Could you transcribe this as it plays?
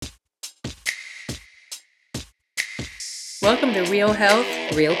Welcome to Real Health.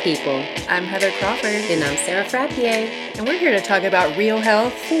 Real people. I'm Heather Crawford. And I'm Sarah Frappier. And we're here to talk about real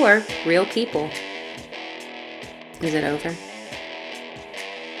health for real people. Is it over?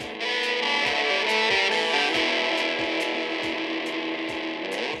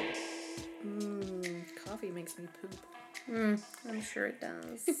 Coffee makes me poop. I'm sure it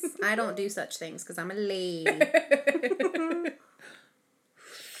does. I don't do such things because I'm a lady.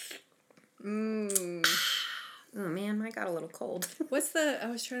 Oh man, I got a little cold. I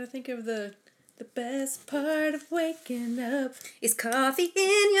was trying to think of the best part of waking up is coffee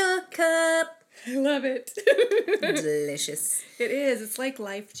in your cup. I love it. Delicious. It is. It's like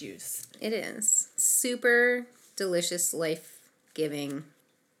life juice. It is. Super delicious, life-giving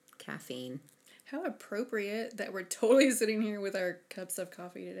caffeine. How appropriate that we're totally sitting here with our cups of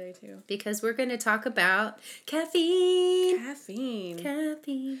coffee today, too. Because we're going to talk about caffeine.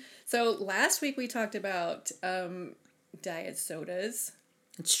 Caffeine. So last week we talked about diet sodas.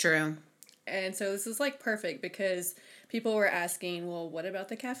 It's true. And so this is like perfect because people were asking, well, what about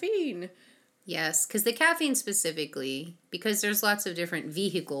the caffeine? Yes, because the caffeine specifically, because there's lots of different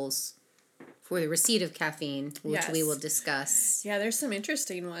vehicles for the receipt of caffeine, which we will discuss. Yeah, there's some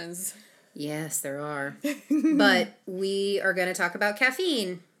interesting ones. Yes, there are. But we are going to talk about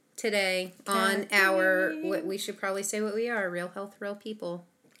caffeine today on our, what we should probably say what we are, Real Health, Real People.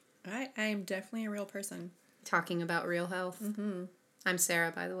 I am definitely a real person. Talking about real health. Mm-hmm. I'm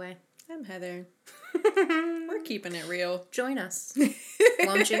Sarah, by the way. I'm Heather. We're keeping it real. Join us,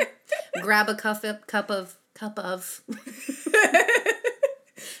 won't you? Grab a cup of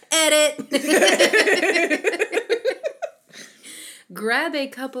edit. Grab a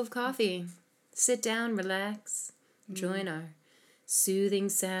cup of coffee. Sit down, relax. Join our soothing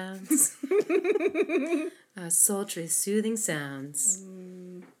sounds. Our sultry, soothing sounds.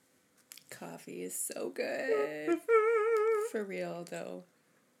 Coffee is so good. For real, though.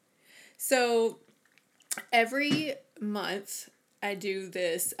 So, every month, I do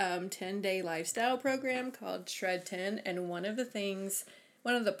this 10-day lifestyle program called Shred 10, and one of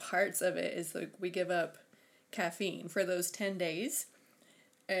the parts of it is like we give up caffeine for those 10 days.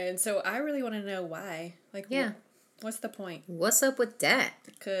 And so I really want to know why. Like, what's the point? What's up with that?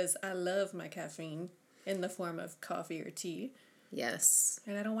 Because I love my caffeine in the form of coffee or tea. Yes.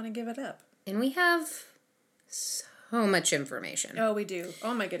 And I don't want to give it up. And we have so much information. Oh, we do.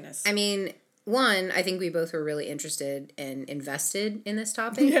 Oh, my goodness. I mean, one, I think we both were really interested and invested in this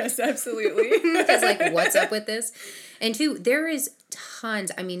topic. Yes, absolutely. Because, like, what's up with this? And two, there is tons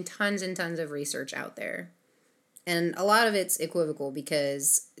and tons of research out there. And a lot of it's equivocal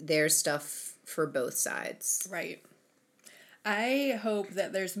because there's stuff for both sides. Right. I hope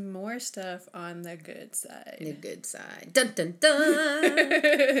that there's more stuff on the good side. The good side. Dun dun dun.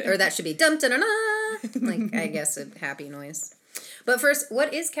 Or that should be dun dun dun dun. Like, I guess a happy noise. But first,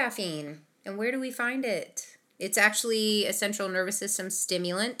 what is caffeine? And where do we find it? It's actually a central nervous system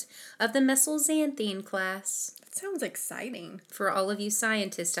stimulant of the methylxanthine class. That sounds exciting. For all of you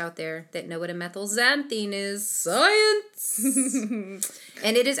scientists out there that know what a methylxanthine is, science!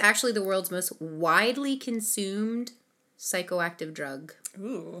 And it is actually the world's most widely consumed psychoactive drug.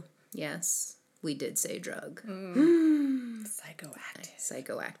 Ooh. Yes, we did say drug.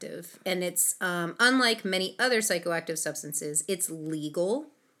 Psychoactive. And it's, unlike many other psychoactive substances, it's legal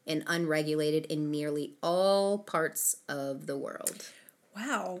and unregulated in nearly all parts of the world.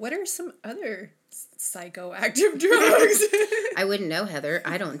 Wow, what are some other psychoactive drugs? I wouldn't know, Heather.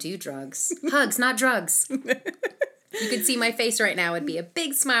 I don't do drugs. Hugs, not drugs. You could see my face right now. It'd be a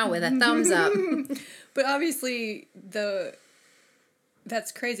big smile with a thumbs up. But obviously,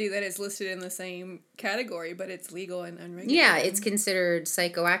 that's crazy that it's listed in the same category, but it's legal and unregulated. Yeah, it's considered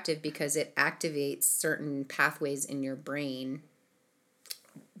psychoactive because it activates certain pathways in your brain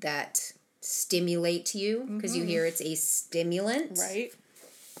that stimulate you, because you hear it's a stimulant. Right.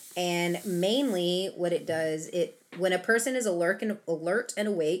 And mainly what it does, when a person is alert and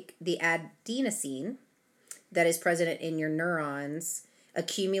awake, the adenosine that is present in your neurons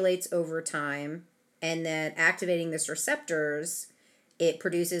accumulates over time, and then activating these receptors, it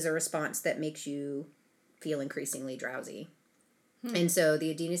produces a response that makes you feel increasingly drowsy. And so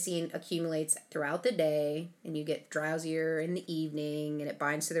the adenosine accumulates throughout the day, and you get drowsier in the evening, and it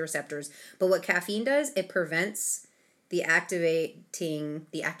binds to the receptors. But what caffeine does, it prevents the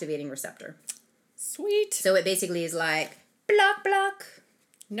activating receptor. Sweet. So it basically is like, block.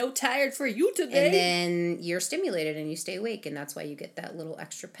 No tired for you today. And then you're stimulated and you stay awake, and that's why you get that little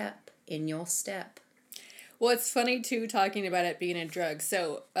extra pep in your step. Well, it's funny, too, talking about it being a drug.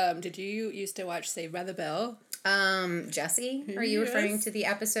 So, did you used to watch Saved by the Bell? Jessie? Are you Yes. referring to the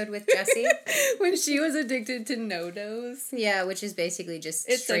episode with Jessie? When she was addicted to No-Dose. Yeah, which is basically just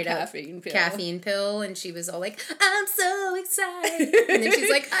It's straight a up caffeine pill. and she was all like, I'm so excited. And then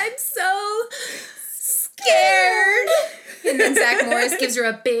she's like, I'm so scared. And then Zach Morris gives her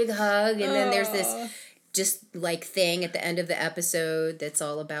a big hug, and then there's this just like thing at the end of the episode that's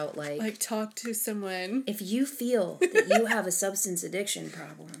all about Like talk to someone. if you feel that you have a substance addiction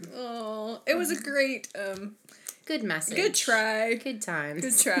problem. Oh, it was a great Good message. good try. Good times.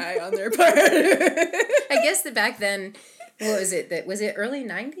 Good try on their part. I guess that back then, what was it? Was it early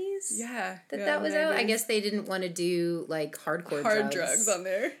 90s? Yeah. That was out? I guess they didn't want to do like hard drugs. drugs on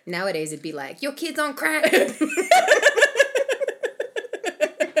there. Nowadays it'd be like, your kid's on crack.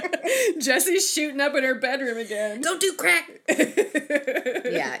 Jessie's shooting up in her bedroom again. Don't do crack.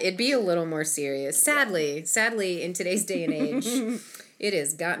 Yeah, it'd be a little more serious. Sadly, in today's day and age, it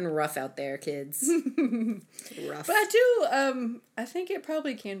has gotten rough out there, kids. Rough. But I think it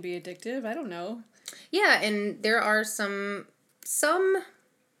probably can be addictive. I don't know. Yeah, and there are some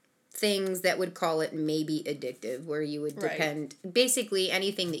things that would call it maybe addictive, where you would depend basically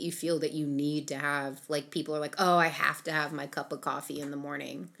anything that you feel that you need to have. Like people are like, oh, I have to have my cup of coffee in the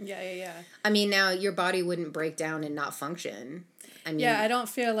morning. Yeah. I mean, now your body wouldn't break down and not function. I mean, Yeah, I don't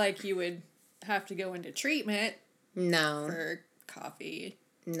feel like you would have to go into treatment no, for coffee.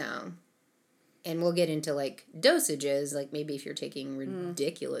 no. And we'll get into like dosages, like maybe if you're taking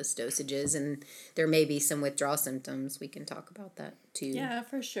ridiculous dosages and there may be some withdrawal symptoms, we can talk about that too. Yeah,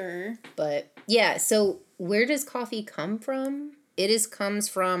 for sure. But yeah, so where does coffee come from? Comes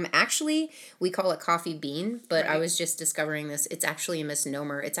from, actually, we call it coffee bean, but I was just discovering this. It's actually a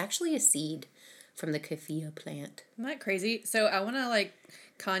misnomer. It's actually a seed from the coffea plant. Isn't that crazy? So I want to like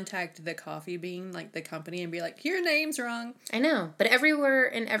contact the coffee bean, like the company, and be like, your name's wrong. I know, but everywhere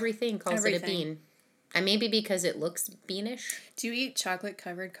and everything calls it a Everything. bean. And maybe because it looks beanish. Do you eat chocolate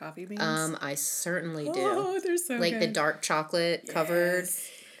covered coffee beans? I certainly do. Oh, they're so like good. the dark chocolate covered. Yes.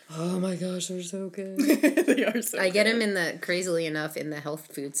 Oh my gosh, they're so good. They are so I get good. them in the, crazily enough, in the health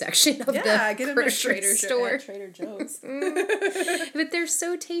food section of Yeah, the I get them at grocery store. Trader Joe's. But they're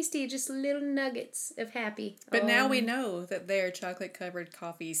so tasty, just little nuggets of happy. But now we know that they are chocolate covered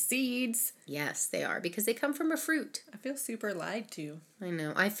coffee seeds. Yes, they are, because they come from a fruit. I feel super lied to. I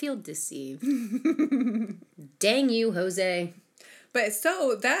know. I feel deceived. Dang you, Jose. But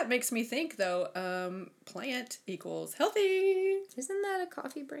so that makes me think though, plant equals healthy. Isn't that a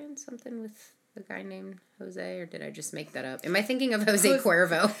coffee brand? Something with a guy named Jose, or did I just make that up? Am I thinking of Jose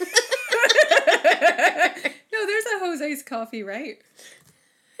Cuervo? No, there's a Jose's coffee, right?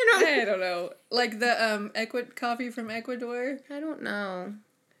 I don't know. Like the coffee from Ecuador. I don't know.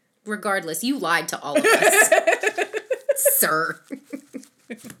 Regardless, you lied to all of us. Sir.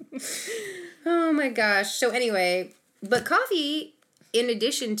 Oh my gosh. So anyway, but coffee, in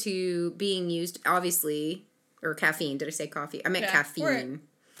addition to being used, obviously, or caffeine. Did I say coffee? I meant caffeine.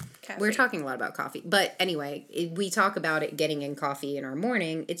 We're talking a lot about coffee. But anyway, we talk about it getting in coffee in our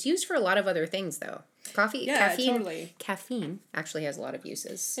morning. It's used for a lot of other things, though. Totally. Caffeine actually has a lot of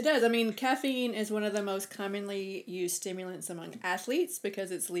uses. It does. I mean, caffeine is one of the most commonly used stimulants among athletes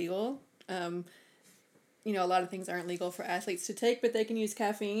because it's legal. A lot of things aren't legal for athletes to take, but they can use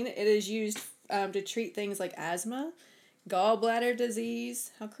caffeine. It is used to treat things like asthma, gallbladder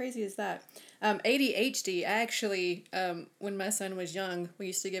disease. How crazy is that? ADHD. Actually, when my son was young, we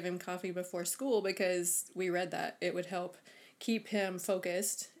used to give him coffee before school because we read that it would help keep him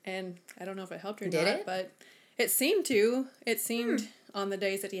focused. And I don't know if it helped or not, but it seemed to. It seemed on the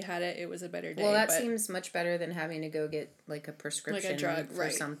days that he had it, it was a better day. Well, that seems much better than having to go get like a prescription, like a drug for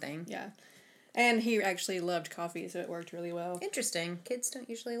something. Yeah. And he actually loved coffee, so it worked really well. Interesting. Kids don't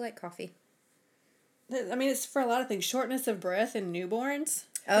usually like coffee. I mean, it's for a lot of things. Shortness of breath in newborns.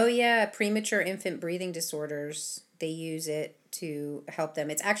 Oh, yeah. Premature infant breathing disorders. They use it to help them.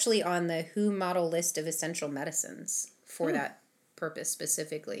 It's actually on the WHO model list of essential medicines for that purpose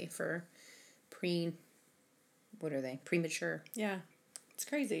specifically, for premature. Yeah. It's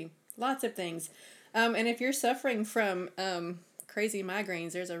crazy. Lots of things. And if you're suffering from crazy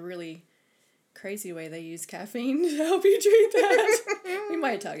migraines, there's a really crazy way they use caffeine to help you treat that. We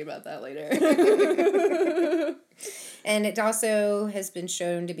might talk about that later. And it also has been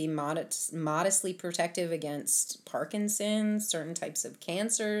shown to be modestly protective against Parkinson's, certain types of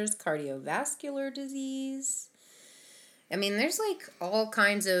cancers, cardiovascular disease. I mean, there's like all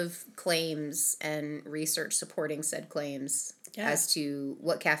kinds of claims and research supporting said claims as to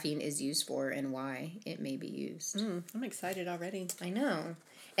what caffeine is used for and why it may be used. I'm excited already. I know.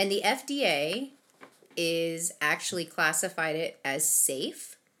 And the FDA is actually classified it as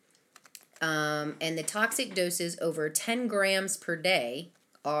safe And the toxic doses over 10 grams per day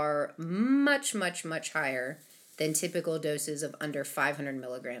are much, much, much higher than typical doses of under 500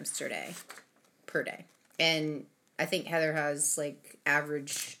 milligrams per day. And I think Heather has like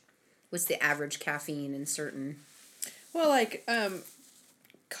what's the average caffeine in certain? Well, like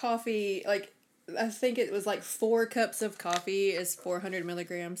coffee, like I think it was like 4 cups of coffee is 400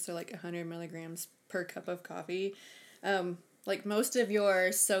 milligrams, so like 100 milligrams per cup of coffee. Like most of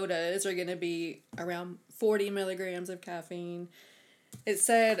your sodas are going to be around 40 milligrams of caffeine. It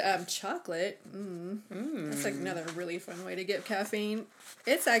said chocolate. That's like another really fun way to get caffeine.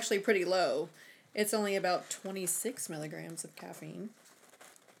 It's actually pretty low. It's only about 26 milligrams of caffeine.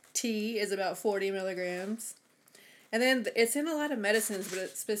 Tea is about 40 milligrams. And then it's in a lot of medicines, but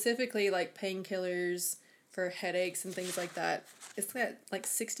it's specifically like painkillers for headaches and things like that. It's got like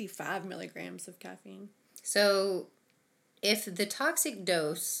 65 milligrams of caffeine. So if the toxic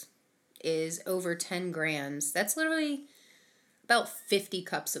dose is over 10 grams, that's literally about 50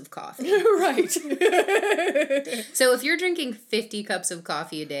 cups of coffee. Right. So if you're drinking 50 cups of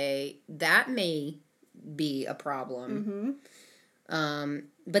coffee a day, that may be a problem.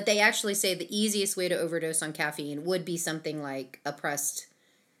 But they actually say the easiest way to overdose on caffeine would be something like a pressed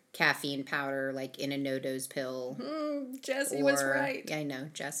caffeine powder, like in a no-dose pill. Jesse was right. Yeah, I know,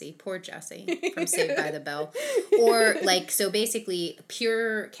 Jesse. Poor Jesse from Saved by the Bell. Or like, so basically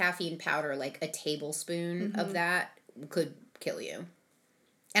pure caffeine powder, like a tablespoon of that could kill you.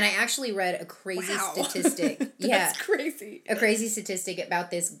 And I actually read a crazy statistic. That's crazy. A crazy statistic about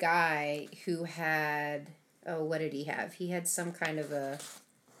this guy who had, what did he have? He had some kind of a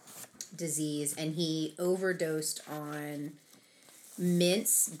disease, and he overdosed on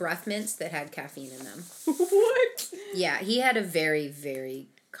breath mints that had caffeine in them. What? Yeah, he had a very, very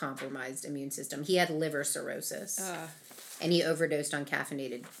compromised immune system. He had liver cirrhosis. And he overdosed on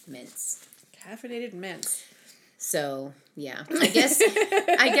caffeinated mints. Caffeinated mints. So, yeah. I guess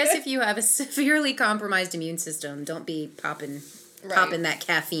if you have a severely compromised immune system, don't be popping that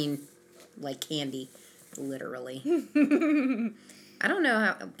caffeine like candy, literally. I don't know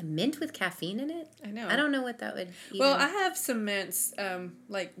how mint with caffeine in it. I know. I don't know what that would. Well, I have some mints,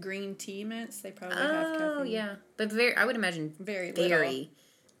 like green tea mints. They probably have caffeine. Oh yeah, but I would imagine very,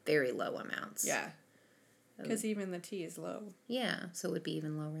 very low amounts. Yeah, because even the tea is low. Yeah, so it would be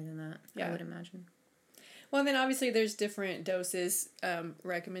even lower than that. Yeah. I would imagine. Well, and then obviously there's different doses,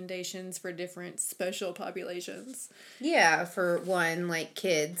 recommendations for different special populations. Yeah, for one, like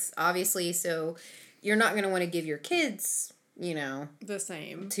kids, obviously. So you're not going to want to give your kids, the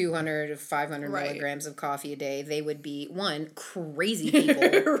same 200 to 500 milligrams of coffee a day. They would be crazy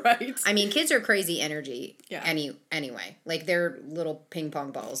people. Right. I mean, kids are crazy energy. Yeah. Anyway, like they're little ping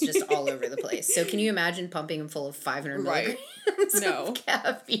pong balls just all over the place. So can you imagine pumping them full of 500 milligrams of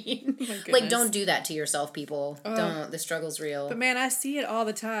caffeine? Like, don't do that to yourself, people. Don't. The struggle's real. But man, I see it all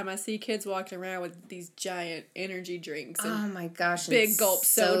the time. I see kids walking around with these giant energy drinks. And oh my gosh! Big gulp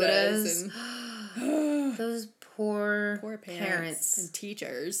sodas and those poor parents and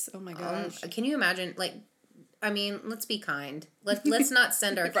teachers. Oh my gosh! Can you imagine? Like, I mean, let's be kind. Let's not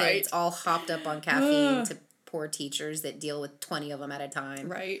send our kids all hopped up on caffeine to poor teachers that deal with 20 of them at a time,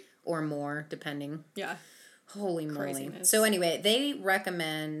 right? Or more, depending. Yeah. Holy moly! So anyway, they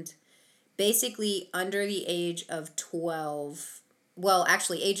recommend basically under the age of 12. Well,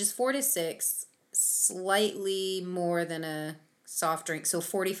 actually, ages 4 to 6, slightly more than a soft drink. So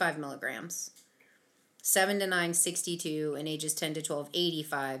 45 milligrams. 7 to 9, 62, and ages 10 to 12,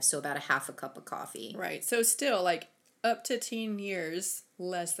 85, so about a half a cup of coffee. Right. So still, like, up to teen years,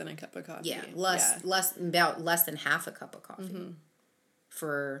 less than a cup of coffee. Yeah, about less than half a cup of coffee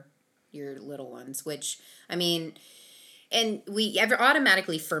for your little ones, which, I mean, and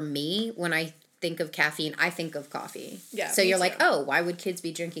automatically, for me, when I think of caffeine, I think of coffee. Yeah. So you're like, oh, why would kids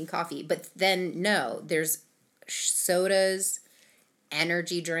be drinking coffee? But then, no, there's sodas,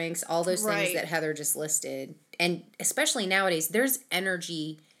 energy drinks, all those things that Heather just listed. And especially nowadays, there's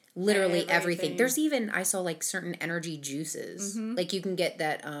energy, literally everything. There's even, I saw like certain energy juices. Like you can get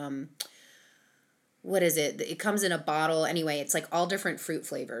that, what is it? It comes in a bottle. Anyway, it's like all different fruit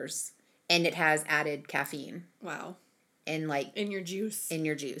flavors. And it has added caffeine. Wow. And like. In your juice.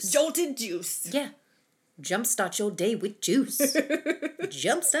 Jolted juice. Yeah. Jumpstart your day with juice.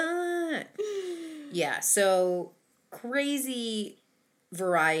 Jumpstart. Yeah, so crazy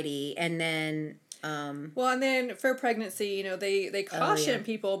variety. And then well, and then for pregnancy, they caution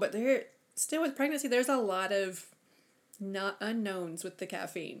people, but they're still with pregnancy, there's a lot of not unknowns with the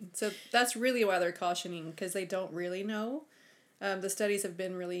caffeine. So that's really why they're cautioning, because they don't really know. The studies have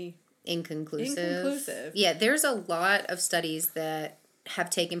been really inconclusive. Yeah, there's a lot of studies that have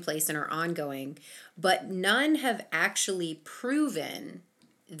taken place and are ongoing, but none have actually proven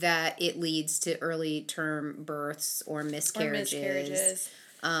that it leads to early term births or miscarriages.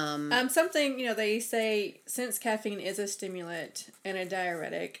 Something, they say, since caffeine is a stimulant and a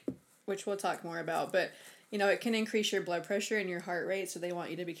diuretic, which we'll talk more about, but, it can increase your blood pressure and your heart rate, so they want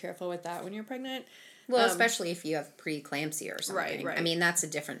you to be careful with that when you're pregnant. Well, especially if you have preeclampsia or something. Right. I mean, that's a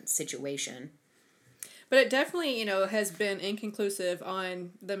different situation. But it definitely, has been inconclusive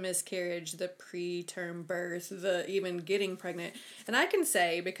on the miscarriage, the preterm birth, the even getting pregnant. And I can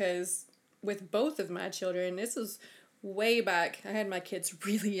say, because with both of my children, this was way back. I had my kids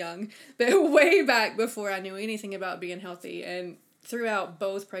really young, but way back before I knew anything about being healthy. And throughout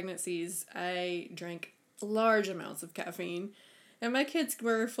both pregnancies, I drank large amounts of caffeine. And my kids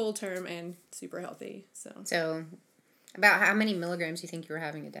were full term and super healthy. So, about how many milligrams do you think you were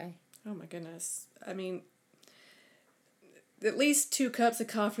having a day? Oh my goodness. I mean, at least 2 cups of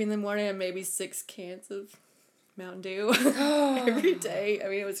coffee in the morning and maybe 6 cans of Mountain Dew every day. I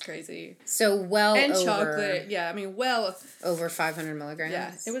mean, it was crazy. So and over... chocolate. Yeah, I mean, over 500 milligrams?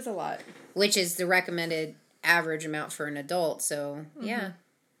 Yeah, it was a lot. Which is the recommended average amount for an adult, so, yeah.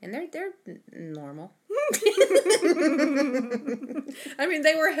 And they're normal. I mean,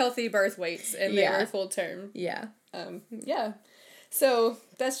 they were healthy birth weights, and they were full term. Yeah. Yeah. So,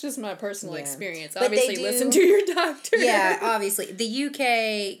 that's just my personal experience. But obviously, listen to your doctor. Yeah, obviously. The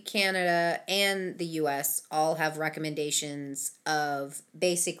UK, Canada, and the US all have recommendations of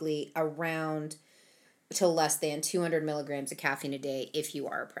basically around to less than 200 milligrams of caffeine a day if you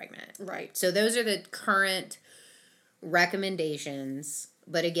are pregnant. Right. So, those are the current recommendations.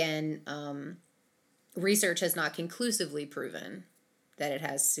 But again, research has not conclusively proven that it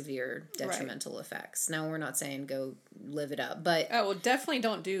has severe detrimental effects. Now, we're not saying go live it up, but... Oh, well, definitely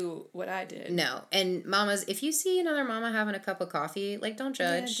don't do what I did. No. And mamas, if you see another mama having a cup of coffee, don't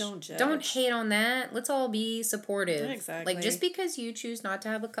judge. Yeah, don't judge. Don't hate on that. Let's all be supportive. Exactly. Just because you choose not to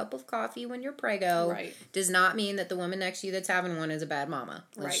have a cup of coffee when you're preggo does not mean that the woman next to you that's having one is a bad mama.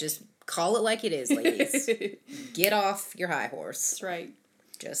 Let's just call it like it is, ladies. Get off your high horse. That's right.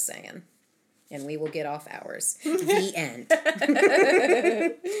 Just saying. And we will get off ours. The end.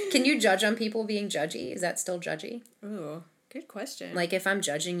 Can you judge on people being judgy? Is that still judgy? Ooh, good question. If I'm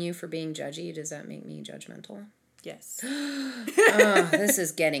judging you for being judgy, does that make me judgmental? Yes. Oh, this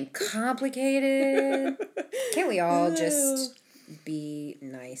is getting complicated. Can't we all just be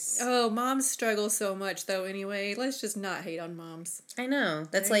nice? Oh, moms struggle so much, though, anyway. Let's just not hate on moms. I know.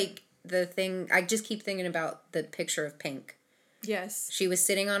 That's the thing. I just keep thinking about the picture of Pink. Yes. She was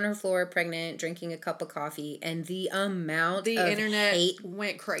sitting on her floor pregnant, drinking a cup of coffee, and the amount of internet hate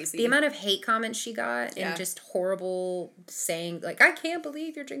went crazy. The amount of hate comments she got and just horrible saying, I can't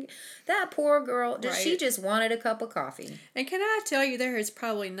believe you're drinking. That poor girl, she just wanted a cup of coffee. And can I tell you, there is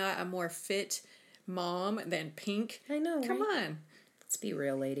probably not a more fit mom than Pink. I know, Come on. Let's be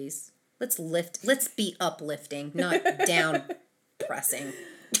real, ladies. Let's be uplifting, not down pressing.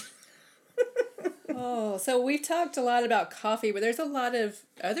 Oh, so we talked a lot about coffee, but there's a lot of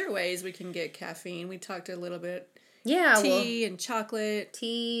other ways we can get caffeine. We talked a little bit. Yeah, tea and chocolate.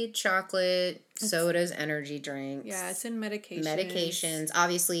 Tea, chocolate, sodas, energy drinks. Yeah, it's in medications. Medications.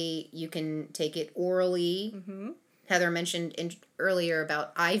 Obviously, you can take it orally. Mm-hmm. Heather mentioned earlier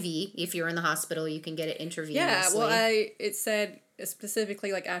about IV. If you're in the hospital, you can get it intravenously. Yeah, well, it said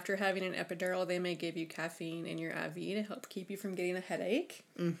specifically, after having an epidural, they may give you caffeine in your IV to help keep you from getting a headache.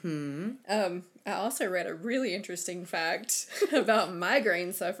 Mm-hmm. I also read a really interesting fact about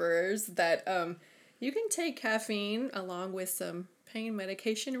migraine sufferers that you can take caffeine along with some pain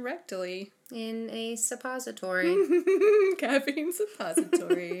medication rectally. In a suppository. Caffeine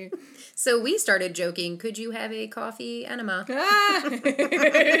suppository. So we started joking, could you have a coffee enema? It's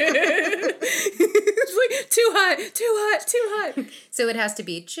too hot. So it has to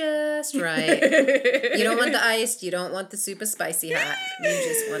be just right. You don't want the iced, you don't want the super spicy hot. You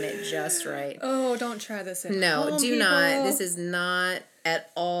just want it just right. Oh, don't try this at No, home, do people. not. This is not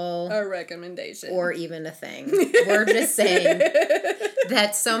at all a recommendation. Or even a thing. We're just saying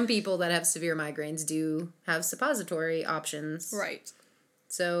that some people that have severe migraines do have suppository options. Right.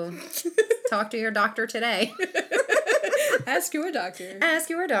 So talk to your doctor today. Ask your doctor. Ask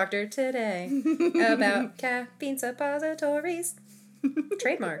your doctor today about caffeine suppositories.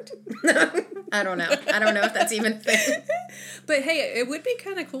 Trademarked. I don't know if that's even a thing. But hey, it would be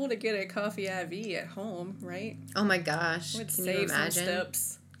kind of cool to get a coffee IV at home, right? Oh my gosh. Would Can save you imagine? some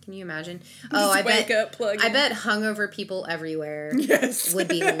steps. Can you imagine? I bet hungover people everywhere yes. would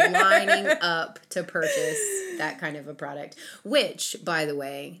be lining up to purchase that kind of a product. Which, by the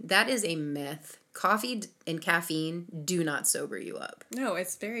way, that is a myth. coffee and caffeine do not sober you up. No,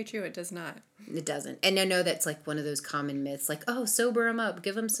 it's very true. It does not. It doesn't. And I know that's like one of those common myths, like, oh, sober them up,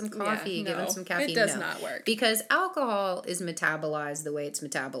 give them some coffee, give them some caffeine. It does not work. Because alcohol is metabolized the way it's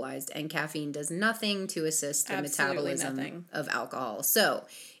metabolized, and caffeine does nothing to assist the metabolism of alcohol. So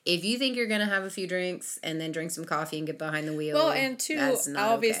if you think you're going to have a few drinks and then drink some coffee and get behind the wheel, well, and two,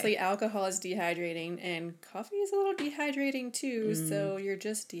 obviously okay. alcohol is dehydrating, and coffee is a little dehydrating too, so you're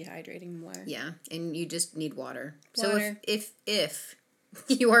just dehydrating more. Yeah, and you just need water. So if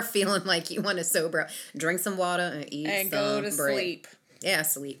you are feeling like you want to sober up, drink some water and eat and go to bread. Sleep. Yeah,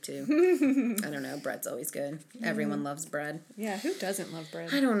 sleep too. I don't know. Bread's always good. Everyone loves bread. Yeah, who doesn't love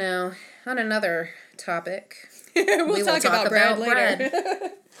bread? I don't know. On another topic, we'll talk about bread later.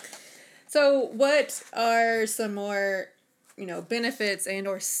 So, what are some more, benefits and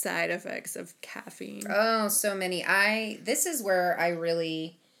or side effects of caffeine? Oh, so many. This is where I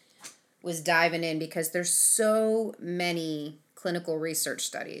really was diving in because there's so many clinical research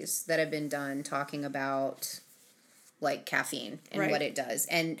studies that have been done talking about like caffeine and what it does.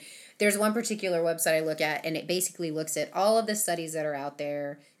 And there's one particular website I look at, and it basically looks at all of the studies that are out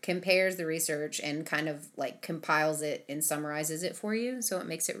there, compares the research, and kind of like compiles it and summarizes it for you. So it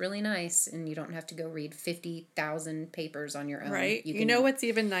makes it really nice, and you don't have to go read 50,000 papers on your own. Right. You know what's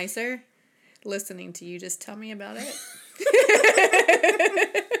even nicer? Listening to you just tell me about it.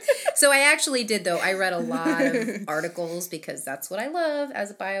 So I actually did, though. I read a lot of articles because that's what I love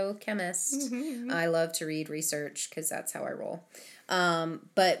as a biochemist. Mm-hmm. I love to read research because that's how I roll.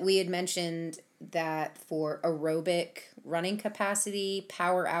 But we had mentioned that for aerobic running capacity,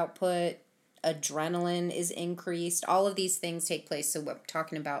 power output, adrenaline is increased. All of these things take place. So we're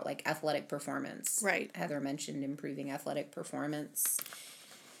talking about like athletic performance. Right. Heather mentioned improving athletic performance.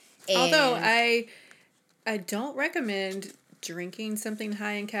 Although I don't recommend drinking something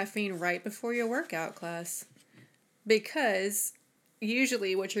high in caffeine right before your workout class, because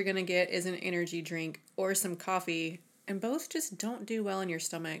usually what you're going to get is an energy drink or some coffee, and both just don't do well in your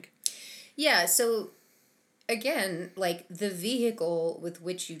stomach. Yeah, so again, like the vehicle with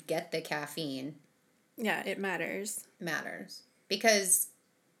which you get the caffeine. Yeah, it matters. Because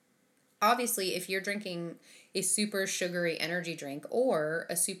obviously if you're drinking a super sugary energy drink or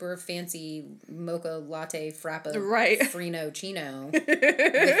a super fancy mocha latte frappuccino chino with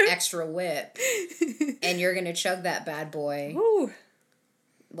extra whip, and you're going to chug that bad boy. Ooh.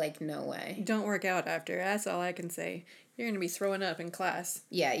 Like, no way. Don't work out after. That's all I can say. You're going to be throwing up in class.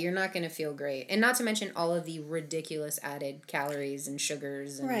 Yeah, you're not going to feel great. And not to mention all of the ridiculous added calories and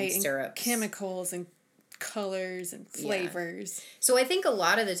sugars and syrups. And chemicals and colors and flavors. Yeah. So I think a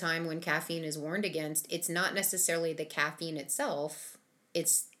lot of the time when caffeine is warned against, it's not necessarily the caffeine itself,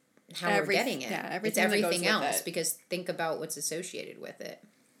 it's how we're getting it. Yeah, it's everything else, because think about what's associated with it.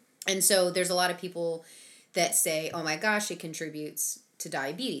 And so there's a lot of people that say, oh my gosh, it contributes to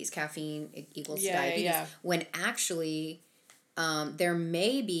diabetes. Caffeine equals diabetes. Yeah. When actually there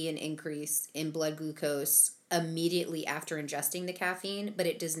may be an increase in blood glucose immediately after ingesting the caffeine, but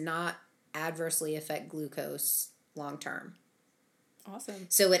it does not adversely affect glucose long term. Awesome.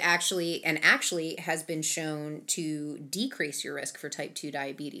 So it actually has been shown to decrease your risk for type 2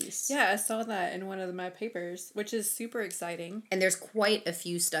 diabetes. Yeah, I saw that in one of my papers, which is super exciting. And there's quite a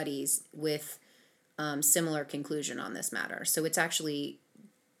few studies with similar conclusion on this matter. So it's actually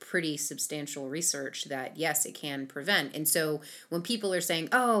pretty substantial research that, yes, it can prevent. And so when people are saying,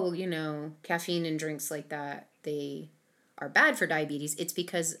 oh, caffeine and drinks like that, they are bad for diabetes, it's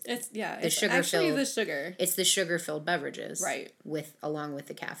because it's the sugar-filled beverages, right, along with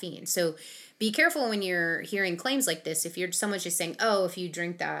the caffeine. So be careful when you're hearing claims like this. If someone's just saying, oh, if you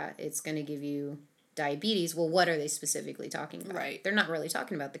drink that, it's going to give you diabetes, well, what are they specifically talking about? Right. They're not really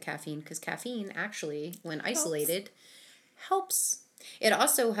talking about the caffeine, because caffeine actually, when isolated, helps. It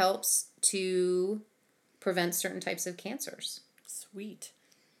also helps to prevent certain types of cancers. Sweet.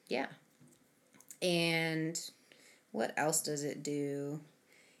 Yeah. And what else does it do?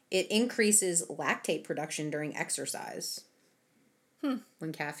 It increases lactate production during exercise.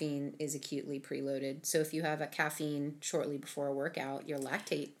 When caffeine is acutely preloaded. So if you have a caffeine shortly before a workout, your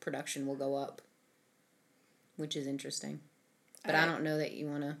lactate production will go up, which is interesting. But I don't know that you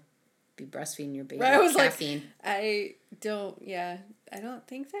want to be breastfeeding your baby with caffeine. I don't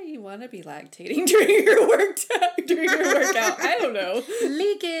think that you want to be lactating during your workout. I don't know.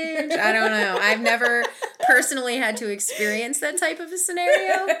 Leakage. I don't know. I've never personally had to experience that type of a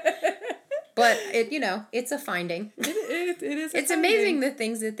scenario. But it's a finding. It is. It's amazing the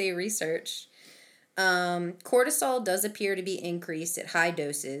things that they research. Cortisol does appear to be increased at high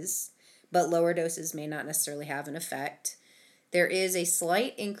doses, but lower doses may not necessarily have an effect. There is a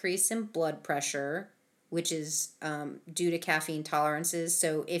slight increase in blood pressure, which is due to caffeine tolerances.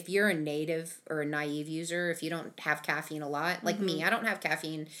 So if you're a native or a naive user, if you don't have caffeine a lot, like me, I don't have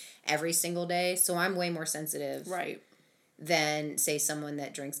caffeine every single day, so I'm way more sensitive Right. than, say, someone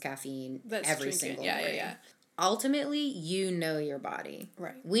that drinks caffeine every single morning. Yeah. Ultimately, you know your body.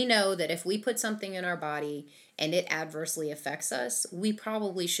 Right. We know that if we put something in our body and it adversely affects us, we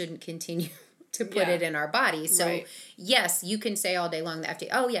probably shouldn't continue to put it in our body. So, yes, you can say all day long that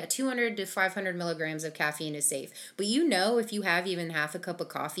FDA, 200 to 500 milligrams of caffeine is safe. But you know, if you have even half a cup of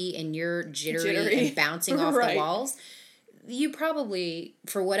coffee and you're jittery. And bouncing off the walls, you probably,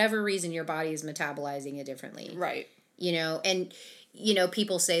 for whatever reason, your body is metabolizing it differently. Right. And,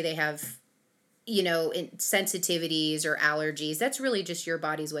 people say they have, sensitivities or allergies. That's really just your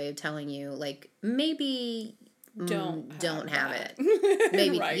body's way of telling you, like, maybe don't have it.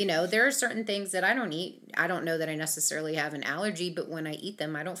 Maybe, there are certain things that I don't eat. I don't know that I necessarily have an allergy, but when I eat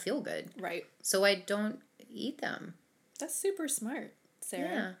them, I don't feel good. Right. So I don't eat them. That's super smart, Sarah.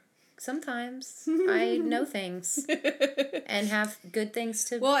 Yeah. Sometimes I know things and have good things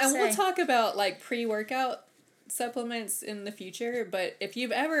to say. We'll talk about, like, pre-workout supplements in the future, but if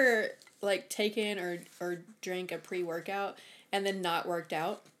you've ever, like, taken or drank a pre-workout and then not worked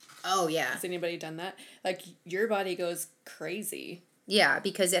out. Oh, yeah. Has anybody done that? Like, your body goes crazy. Yeah,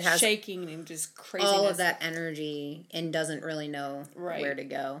 because it has shaking and just craziness. All of that energy and doesn't really know where to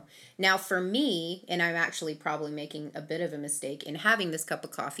go. Now, for me, and I'm actually probably making a bit of a mistake in having this cup of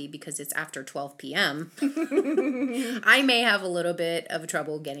coffee because it's after 12 p.m. I may have a little bit of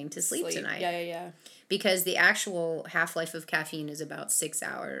trouble getting to sleep tonight. Yeah. Because the actual half-life of caffeine is about 6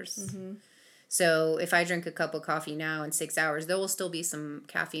 hours. Mm-hmm. So if I drink a cup of coffee now in 6 hours, there will still be some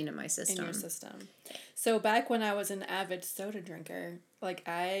caffeine in my system. In your system. So back when I was an avid soda drinker, like,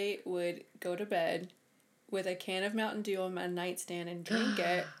 I would go to bed with a can of Mountain Dew on my nightstand and drink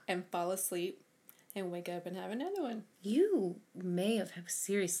it and fall asleep and wake up and have another one. You may have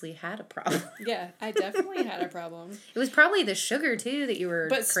seriously had a problem. Yeah, I definitely had a problem. It was probably the sugar, too, that you were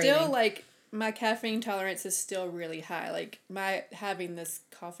But craving. Still, like, my caffeine tolerance is still really high. Like, my having this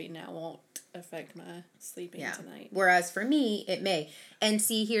coffee now won't affect my sleeping tonight. Whereas for me, it may. And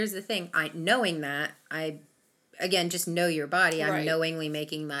see, here's the thing. Knowing that, again, just know your body. I'm knowingly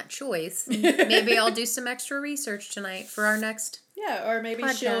making that choice. Maybe I'll do some extra research tonight for our next or maybe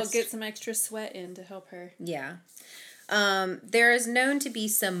podcast. She'll get some extra sweat in to help her. Yeah. There is known to be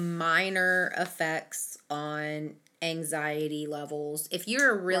some minor effects on anxiety levels. If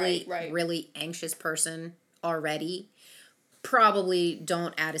you're a really, really anxious person already, probably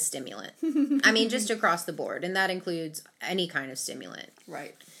don't add a stimulant. I mean, just across the board. And that includes any kind of stimulant.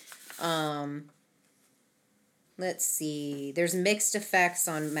 Right. Let's see. There's mixed effects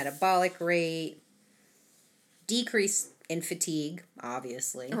on metabolic rate, decrease in fatigue,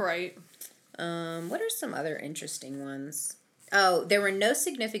 obviously. Right. What are some other interesting ones? Oh, there were no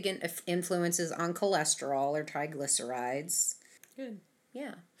significant influences on cholesterol or triglycerides. Good.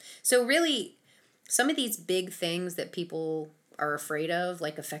 Yeah. So really, some of these big things that people are afraid of,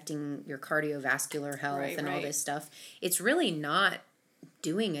 like affecting your cardiovascular health and all this stuff, it's really not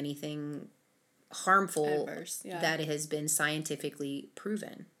doing anything harmful that has been scientifically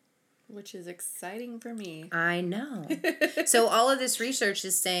proven. Which is exciting for me. I know. So all of this research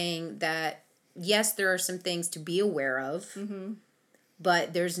is saying that, yes, there are some things to be aware of,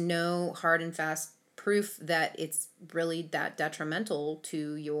 but there's no hard and fast proof that it's really that detrimental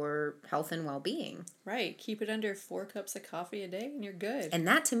to your health and well-being. Right. Keep it under 4 cups of coffee a day and you're good. And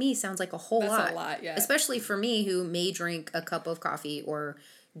that to me sounds like a whole lot. That's a lot, yeah. Especially for me who may drink a cup of coffee or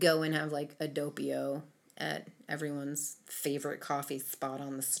go and have like a doppio at everyone's favorite coffee spot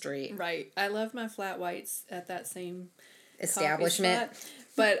on the street. Right. I love my flat whites at that same establishment.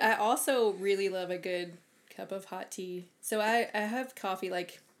 But I also really love a good cup of hot tea. So I have coffee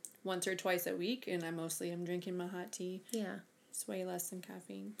like once or twice a week, and I mostly am drinking my hot tea. Yeah. It's way less than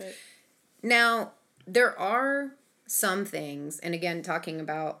caffeine. But now, there are some things, and again, talking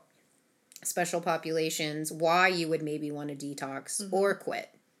about special populations, why you would maybe want to detox or quit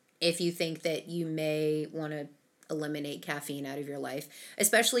if you think that you may want to eliminate caffeine out of your life,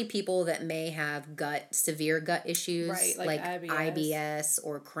 especially people that may have severe gut issues, like IBS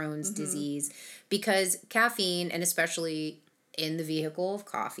or Crohn's disease, because caffeine, and especially in the vehicle of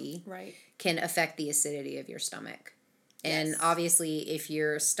coffee, can affect the acidity of your stomach. And obviously, if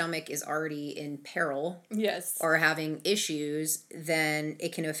your stomach is already in peril or having issues, then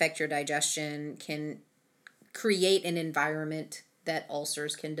it can affect your digestion, can create an environment that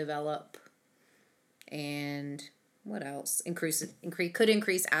ulcers can develop. And what else? Could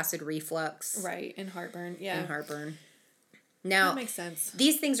increase acid reflux. Right, and heartburn. Yeah. And heartburn. Now, that makes sense.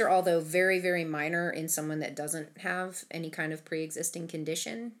 These things are all, though, very, very minor in someone that doesn't have any kind of pre-existing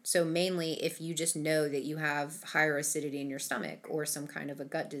condition. So mainly if you just know that you have higher acidity in your stomach or some kind of a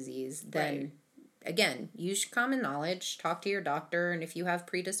gut disease, then, Right. again, use common knowledge, talk to your doctor, and if you have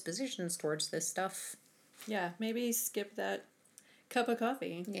predispositions towards this stuff. Yeah, maybe skip that cup of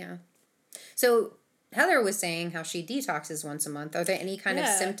coffee. Yeah. So Heather was saying how she detoxes once a month. Are there any kind of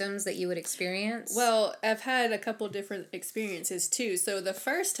symptoms that you would experience? Well, I've had a couple different experiences too. So the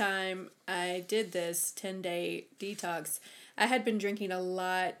first time I did this 10-day detox, I had been drinking a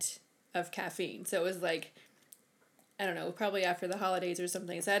lot of caffeine. So it was like, I don't know, probably after the holidays or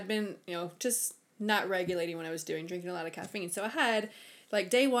something. So I'd been, just not regulating what I was doing, drinking a lot of caffeine. So I had, like,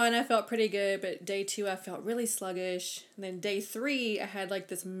 day 1, I felt pretty good, but day 2, I felt really sluggish. And then day 3, I had, like,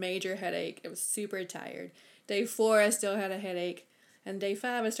 this major headache. I was super tired. Day 4, I still had a headache. And day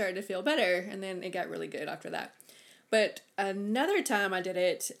 5, I started to feel better. And then it got really good after that. But another time I did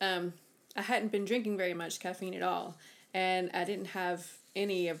it, I hadn't been drinking very much caffeine at all. And I didn't have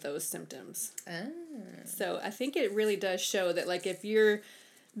any of those symptoms. So I think it really does show that, like, if you're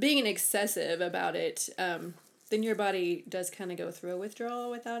being excessive about it, then your body does kind of go through a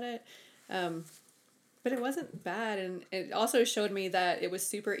withdrawal without it. But it wasn't bad, and it also showed me that it was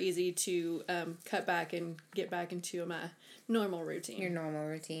super easy to cut back and get back into my normal routine. Your normal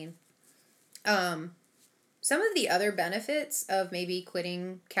routine. Some of the other benefits of maybe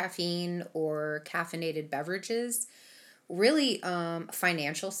quitting caffeine or caffeinated beverages, really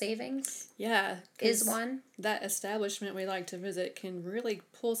financial savings. Yeah. Is one. That establishment we like to visit can really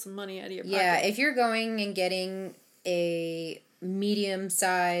pull some money out of your pocket. Yeah, if you're going and getting a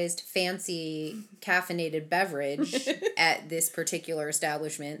medium-sized, fancy, caffeinated beverage at this particular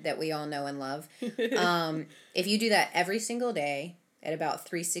establishment that we all know and love, if you do that every single day at about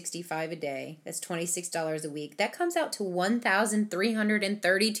 $3.65 a day, that's $26 a week. That comes out to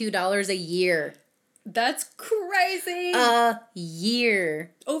 $1,332 a year. That's crazy. A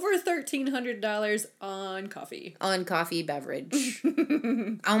year. Over $1,300 on coffee. On coffee beverage.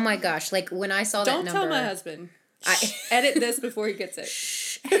 Oh my gosh. Like when I saw that number. Don't tell my husband. Edit this before he gets it.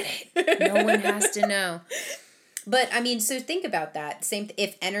 Shh, edit. No one has to know. But I mean, so think about that.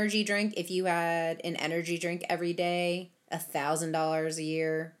 If you had an energy drink every day, $1,000 a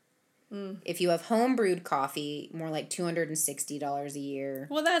year. If you have home brewed coffee, more like $260 a year.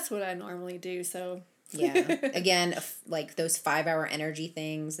 Well, that's what I normally do, so. Yeah. Again, like those 5-hour energy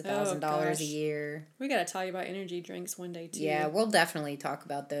things, $1,000 a year. We got to talk about energy drinks one day, too. Yeah, we'll definitely talk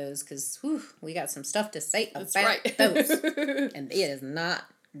about those because we got some stuff to say That's about right. those. And it is not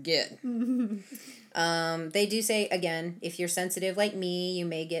good. They do say, again, if you're sensitive like me, you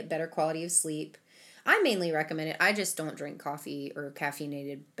may get better quality of sleep. I mainly recommend it. I just don't drink coffee or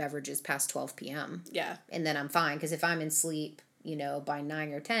caffeinated beverages past 12 p.m. Yeah. And then I'm fine because if I'm in sleep, by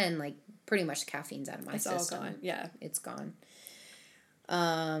 9 or 10, like pretty much the caffeine's out of my system. It's all gone. Yeah. It's gone.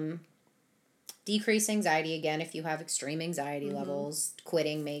 Decrease anxiety again if you have extreme anxiety levels.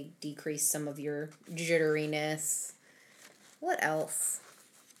 Quitting may decrease some of your jitteriness. What else?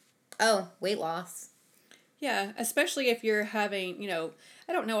 Oh, weight loss. Yeah, especially if you're having,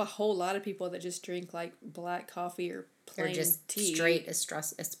 I don't know a whole lot of people that just drink like black coffee or plain or just tea. Straight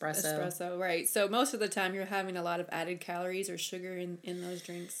espresso. Right. So most of the time you're having a lot of added calories or sugar in those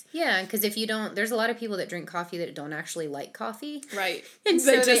drinks. Yeah, because if you don't, there's a lot of people that drink coffee that don't actually like coffee. Right. And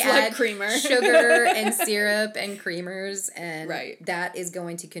so they just add like creamer. Sugar and syrup and creamers, and right. that is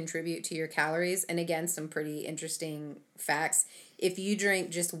going to contribute to your calories. And again, some pretty interesting facts. If you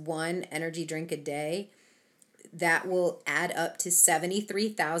drink just one energy drink a day, that will add up to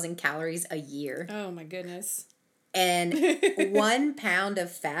 73,000 calories a year. Oh my goodness. And 1 pound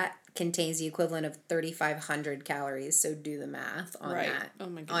of fat contains the equivalent of 3,500 calories. So do the math on that. Oh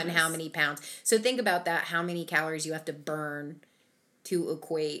my goodness. On how many pounds. So think about that, how many calories you have to burn to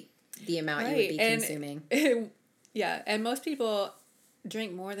equate the amount you would be consuming. Yeah, and most people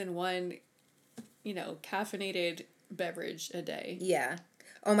drink more than one, caffeinated beverage a day. Yeah.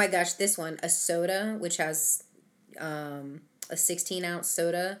 Oh my gosh, this one, a soda, which has a 16-ounce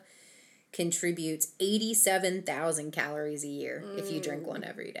soda, contributes 87,000 calories a year if you drink one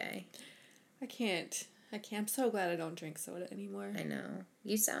every day. I can't. I'm so glad I don't drink soda anymore. I know.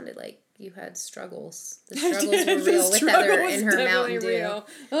 You sounded like you had struggles. The struggles were real with Heather and her Mountain Dew. Real.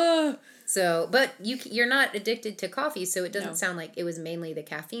 So, but you're not addicted to coffee, so it doesn't sound like it was mainly the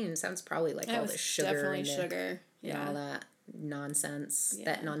caffeine. It sounds probably like all the sugar and all that nonsense,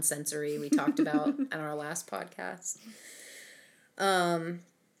 that nonsensory we talked about on our last podcast.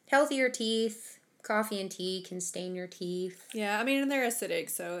 Healthier teeth. Coffee and tea can stain your teeth. Yeah, I mean, and they're acidic,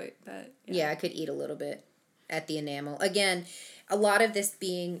 so that... Yeah, I could eat a little bit at the enamel. Again, a lot of this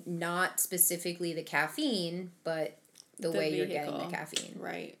being not specifically the caffeine, but the way you're getting the caffeine.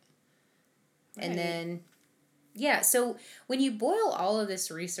 Right. And then, yeah, so when you boil all of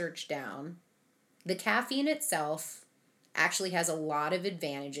this research down, the caffeine itself actually has a lot of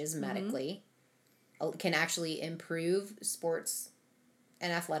advantages medically. Can actually improve sports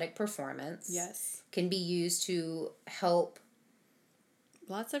and athletic performance. Yes. Can be used to help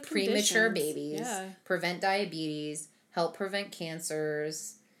lots of premature babies, prevent diabetes, help prevent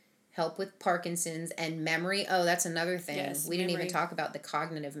cancers, help with Parkinson's and memory. Oh, that's another thing. Yes, we didn't even talk about the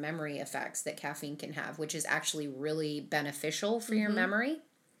cognitive memory effects that caffeine can have, which is actually really beneficial for your memory.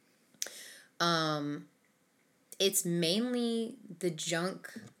 It's mainly the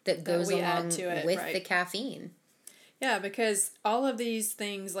junk that goes along with the caffeine. Yeah, because all of these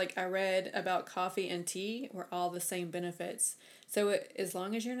things, like I read about coffee and tea, were all the same benefits. So as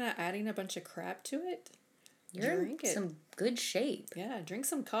long as you're not adding a bunch of crap to it, drink it. Some good shape. Yeah, drink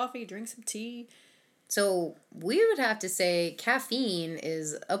some coffee, drink some tea. So we would have to say caffeine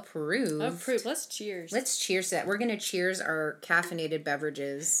is approved. Approved. Let's cheers. Let's cheers to that. We're going to cheers our caffeinated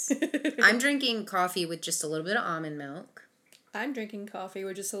beverages. I'm drinking coffee with just a little bit of almond milk. I'm drinking coffee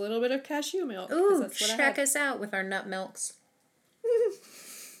with just a little bit of cashew milk. Ooh, check us out with our nut milks.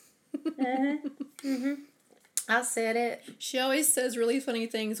 I said it. She always says really funny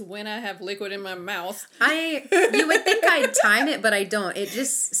things when I have liquid in my mouth. You would think I'd time it, but I don't. It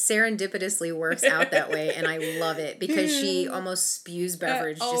just serendipitously works out that way, and I love it because she almost spews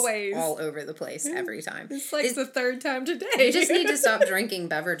beverage just all over the place every time. It's the third time today. You just need to stop drinking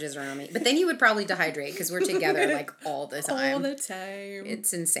beverages around me. But then you would probably dehydrate because we're together like all the time. All the time.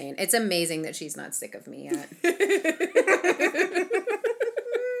 It's insane. It's amazing that she's not sick of me yet.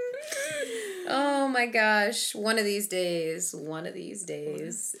 Oh my gosh. One of these days,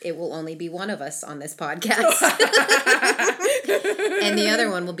 it will only be one of us on this podcast. And the other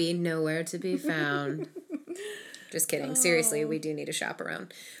one will be nowhere to be found. Just kidding. Seriously, we do need a chaperone.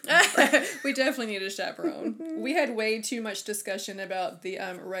 We definitely need a chaperone. We had way too much discussion about the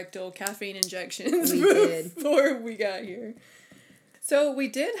rectal caffeine injections before we got here. So we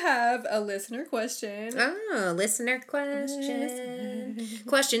did have a listener question. Oh, listener question.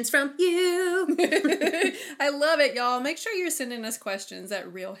 Questions from you. I love it, y'all. Make sure you're sending us questions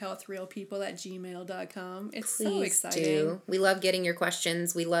at realhealthrealpeople@gmail.com. It's Please so exciting. Do. We love getting your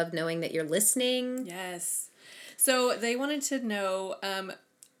questions. We love knowing that you're listening. Yes. So they wanted to know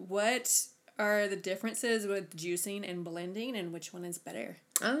what are the differences with juicing and blending and which one is better?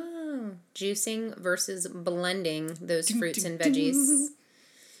 Oh, juicing versus blending those fruits and veggies.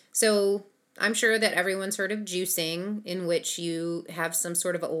 So I'm sure that everyone's heard of juicing, in which you have some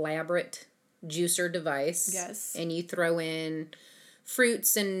sort of elaborate juicer device. Yes. And you throw in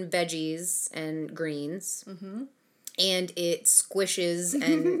fruits and veggies and greens. Mm-hmm. And it squishes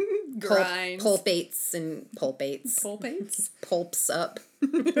and pulpates. Pulps up.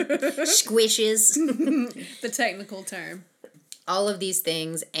 Squishes. The technical term. All of these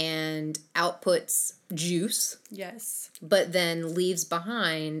things and outputs juice. Yes. But then leaves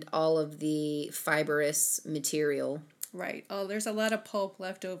behind all of the fibrous material. Right. Oh, there's a lot of pulp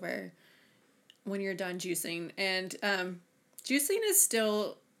left over when you're done juicing. And juicing is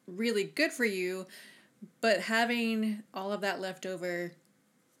still really good for you, but having all of that left over,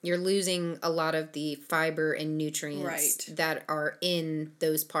 you're losing a lot of the fiber and nutrients that are in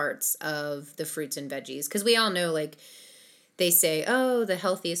those parts of the fruits and veggies. Because we all know, like, they say, oh, the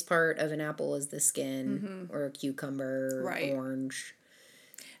healthiest part of an apple is the skin, or a cucumber, or orange.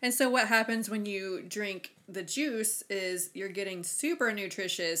 And so what happens when you drink the juice is you're getting super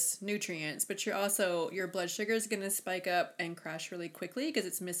nutritious nutrients, but your blood sugar is going to spike up and crash really quickly because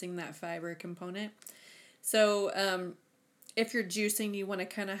it's missing that fiber component. So if you're juicing, you want to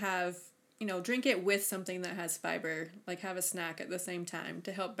kind of have, drink it with something that has fiber, like have a snack at the same time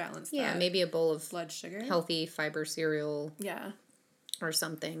to help balance that. Yeah, maybe a bowl of blood sugar. Healthy fiber cereal. Yeah. Or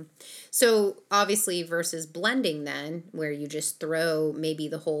something. So obviously versus blending then, where you just throw maybe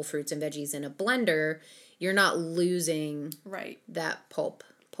the whole fruits and veggies in a blender, you're not losing that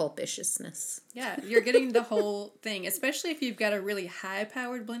pulpiciousness. Yeah, you're getting the whole thing, especially if you've got a really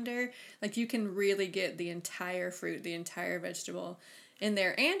high-powered blender. Like, you can really get the entire fruit, the entire vegetable in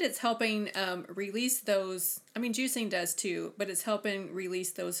there. And it's helping release those, juicing does too, but it's helping release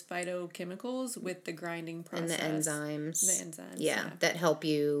those phytochemicals with the grinding process. And the enzymes. Yeah, that help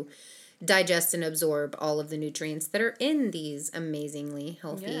you digest and absorb all of the nutrients that are in these amazingly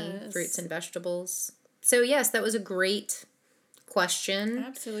healthy fruits and vegetables. So yes, that was a great question.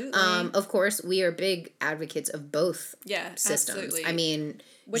 Absolutely. Of course, we are big advocates of both systems. Absolutely. I mean,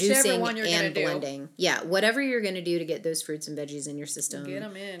 whichever juicing one you're and gonna blending. Yeah, whatever you're going to do to get those fruits and veggies in your system. Get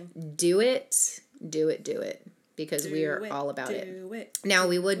them in. Do it. Because we are all about it. Now,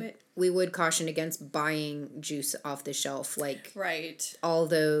 we would caution against buying juice off the shelf, like right. all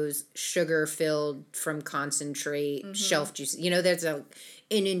those sugar-filled from concentrate shelf juices. You know, there's an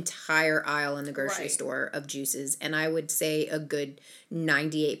entire aisle in the grocery store of juices, and I would say a good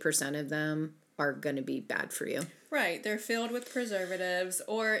 98% of them are going to be bad for you. Right. They're filled with preservatives,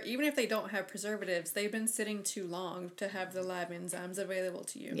 or even if they don't have preservatives, they've been sitting too long to have the live enzymes available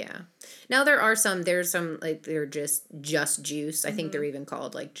to you. Yeah. Now there's some like they're just juice. I think they're even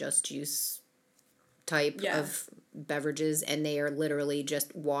called like just juice type of beverages, and they are literally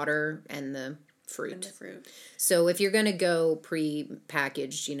just water and the fruit. So if you're going to go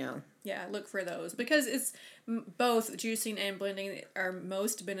pre-packaged, you know. Yeah, look for those because it's both juicing and blending are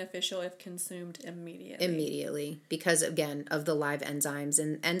most beneficial if consumed immediately. Because again of the live enzymes,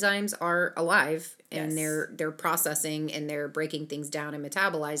 and enzymes are alive and they're processing and they're breaking things down and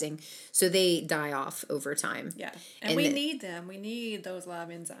metabolizing, so they die off over time. Yeah, and we need them. We need those live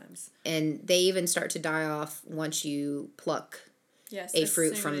enzymes. And they even start to die off once you pluck a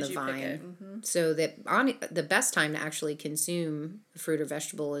fruit from the vine. So that the best time to actually consume fruit or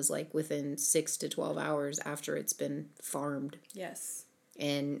vegetable is like within 6 to 12 hours after it's been farmed. Yes.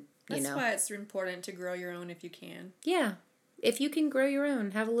 And that's why it's important to grow your own if you can. Yeah. If you can grow your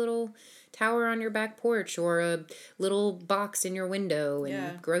own, have a little tower on your back porch or a little box in your window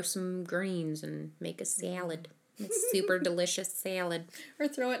and grow some greens and make a salad. It's super delicious salad. Or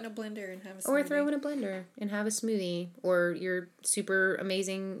throw it in a blender and have a smoothie. Or throw it in a blender and have a smoothie. Or your super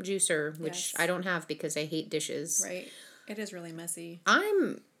amazing juicer, which I don't have because I hate dishes. Right. It is really messy.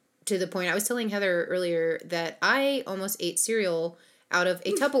 I'm to the point, I was telling Heather earlier that I almost ate cereal out of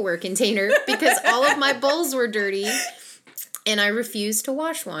a Tupperware container because all of my bowls were dirty. And I refused to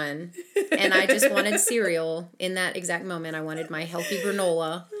wash one. And I just wanted cereal in that exact moment. I wanted my healthy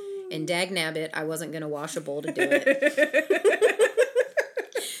granola. And dagnabbit, I wasn't going to wash a bowl to do it.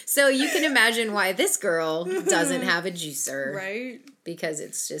 So you can imagine why this girl doesn't have a juicer. Right. Because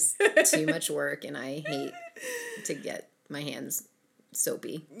it's just too much work and I hate to get my hands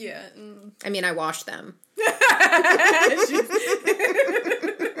soapy. Yeah. I mean, I wash them.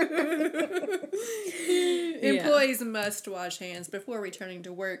 Employees must wash hands before returning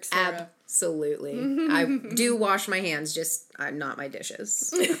to work, Sarah. Absolutely. I do wash my hands, just not my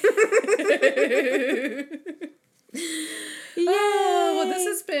dishes. Oh, well, this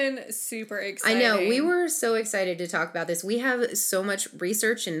has been super exciting. I know. We were so excited to talk about this. We have so much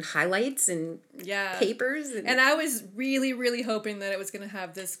research and highlights and papers. And I was really, really hoping that it was going to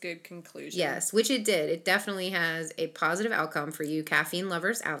have this good conclusion. Yes, which it did. It definitely has a positive outcome for you caffeine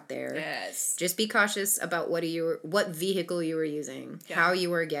lovers out there. Yes. Just be cautious about what vehicle you were using, how you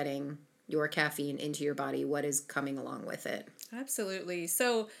were getting your caffeine into your body, what is coming along with it. Absolutely.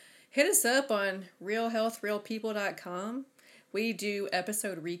 So hit us up on realhealthrealpeople.com. We do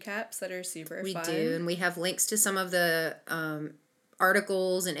episode recaps that are super fun. We do, and we have links to some of the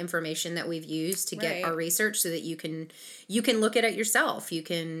articles and information that we've used to get our research so that you can look at it yourself. You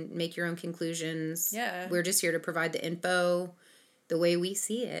can make your own conclusions. Yeah. We're just here to provide the info the way we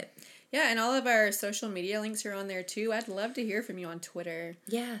see it. Yeah, and all of our social media links are on there too. I'd love to hear from you on Twitter.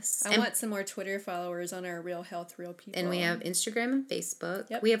 Yes. I want some more Twitter followers on our Real Health, Real People. And we have Instagram and Facebook.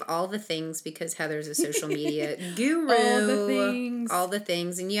 Yep. We have all the things because Heather's a social media guru. All the things. All the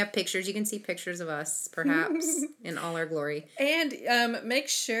things. And you have pictures. You can see pictures of us, perhaps, in all our glory. And make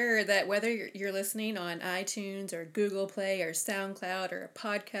sure that whether you're listening on iTunes or Google Play or SoundCloud or a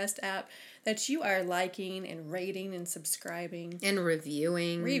podcast app, that you are liking and rating and subscribing. And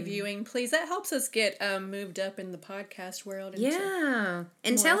reviewing. Please. That helps us get moved up in the podcast world. Yeah.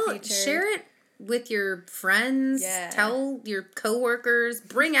 And share it with your friends. Yeah. Tell your coworkers.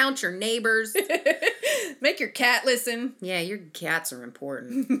 Bring out your neighbors. Make your cat listen. Yeah, your cats are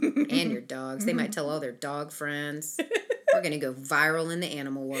important. And your dogs. They might tell all their dog friends. We're going to go viral in the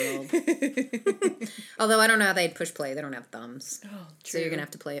animal world. Although I don't know how they'd push play. They don't have thumbs. Oh, true. So you're going to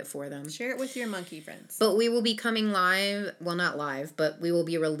have to play it for them. Share it with your monkey friends. But we will be coming live. Well, not live, but we will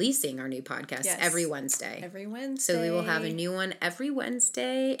be releasing our new podcast every Wednesday. Every Wednesday. So we will have a new one every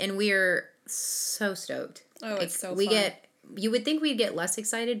Wednesday. And we are so stoked. Oh, it's so fun. You would think we'd get less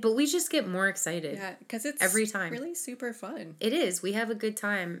excited, but we just get more excited. Yeah, because it's every time. Really super fun. It is. We have a good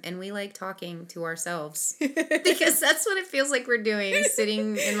time, and we like talking to ourselves. Because that's what it feels like we're doing,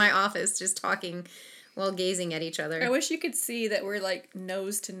 sitting in my office just talking while gazing at each other. I wish you could see that we're like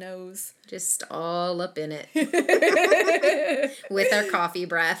nose to nose. Just all up in it. With our coffee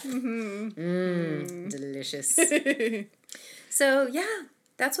breath. Delicious. So, yeah,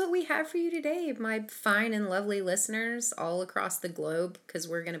 that's what we have for you today, my fine and lovely listeners all across the globe, because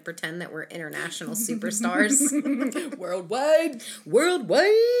we're going to pretend that we're international superstars. Worldwide.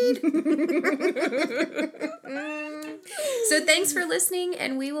 So thanks for listening,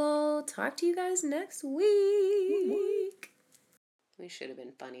 and we will talk to you guys next week. We should have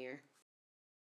been funnier.